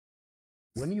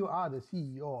When you are the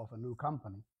CEO of a new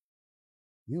company,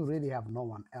 you really have no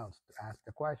one else to ask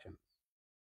the questions.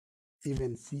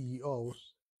 Even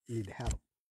CEOs need help.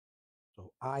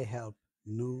 So I help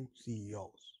new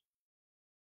CEOs.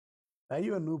 Are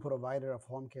you a new provider of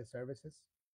home care services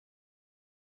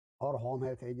or home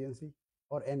health agency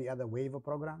or any other waiver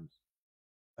programs?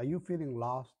 Are you feeling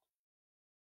lost?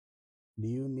 Do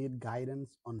you need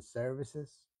guidance on services,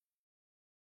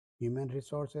 human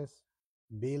resources,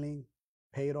 billing,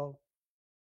 payroll,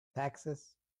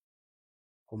 taxes,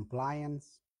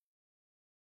 compliance,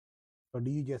 or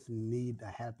do you just need a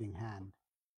helping hand?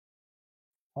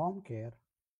 Home care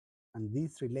and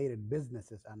these related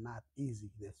businesses are not easy.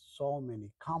 There's so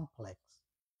many complex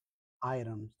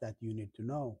items that you need to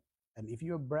know. And if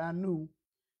you're brand new,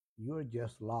 you're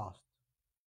just lost.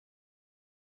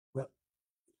 Well,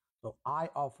 so I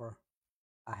offer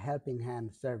a helping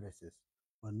hand services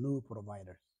for new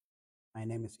providers. My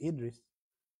name is Idris,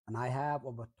 and I have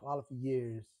over 12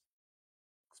 years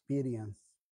experience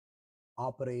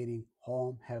operating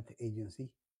home health agency,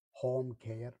 home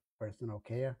care, personal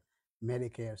care,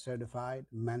 Medicare certified,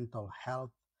 mental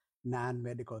health,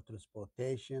 non-medical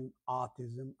transportation,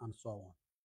 autism, and so on.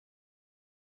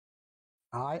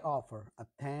 I offer a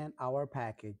 10-hour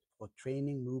package for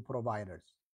training new providers,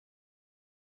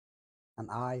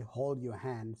 and I hold your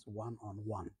hands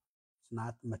one-on-one. It's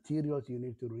not materials you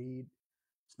need to read.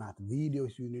 It's not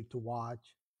videos you need to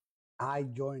watch. I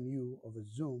join you over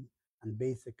Zoom and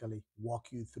basically walk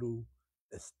you through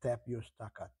the step you're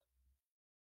stuck at.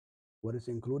 What is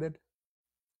included?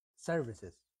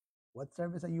 Services. What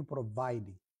service are you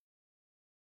providing?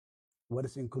 What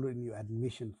is included in your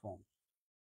admission form?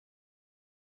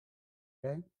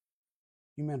 Okay.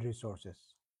 Human resources.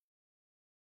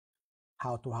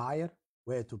 How to hire,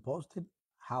 where to post it,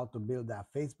 how to build that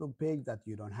Facebook page that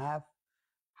you don't have,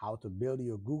 how to build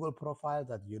your Google profile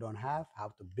that you don't have,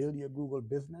 how to build your Google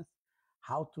business,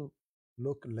 how to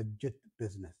look legit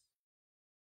business.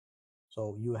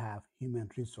 So you have human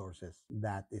resources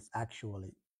that is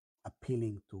actually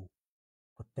appealing to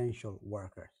potential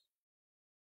workers.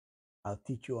 I'll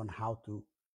teach you on how to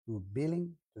do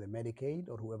billing to the Medicaid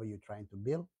or whoever you're trying to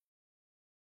bill.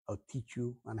 I'll teach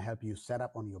you and help you set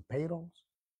up on your payrolls.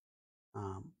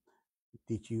 Um,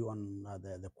 teach you on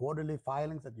the quarterly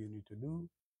filings that you need to do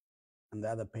and the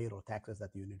other payroll taxes that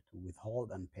you need to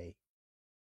withhold and pay.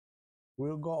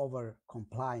 We'll go over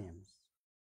compliance.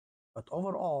 But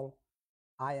overall,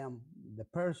 I am the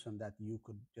person that you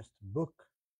could just book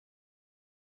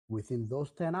within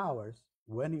those 10 hours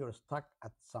when you're stuck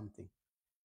at something.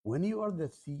 When you are the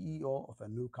CEO of a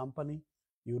new company,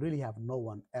 you really have no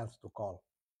one else to call.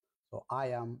 So I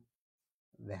am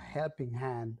the helping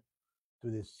hand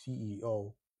to the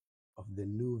CEO of the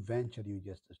new venture you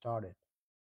just started.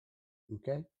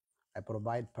 Okay? I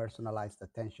provide personalized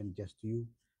attention just to you.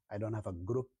 I don't have a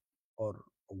group or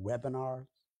webinars.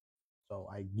 So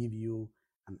I give you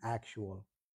an actual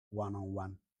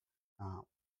one-on-one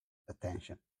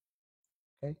attention.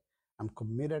 Okay? I'm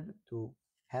committed to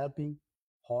helping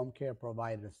home care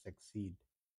providers succeed.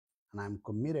 And I'm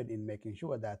committed in making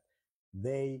sure that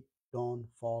they don't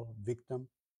fall victim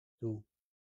to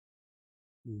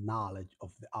knowledge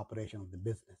of the operation of the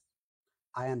business.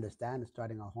 I understand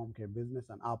starting a home care business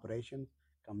and operations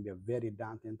can be a very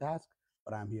daunting task,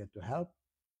 but I'm here to help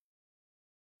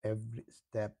every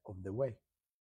step of the way.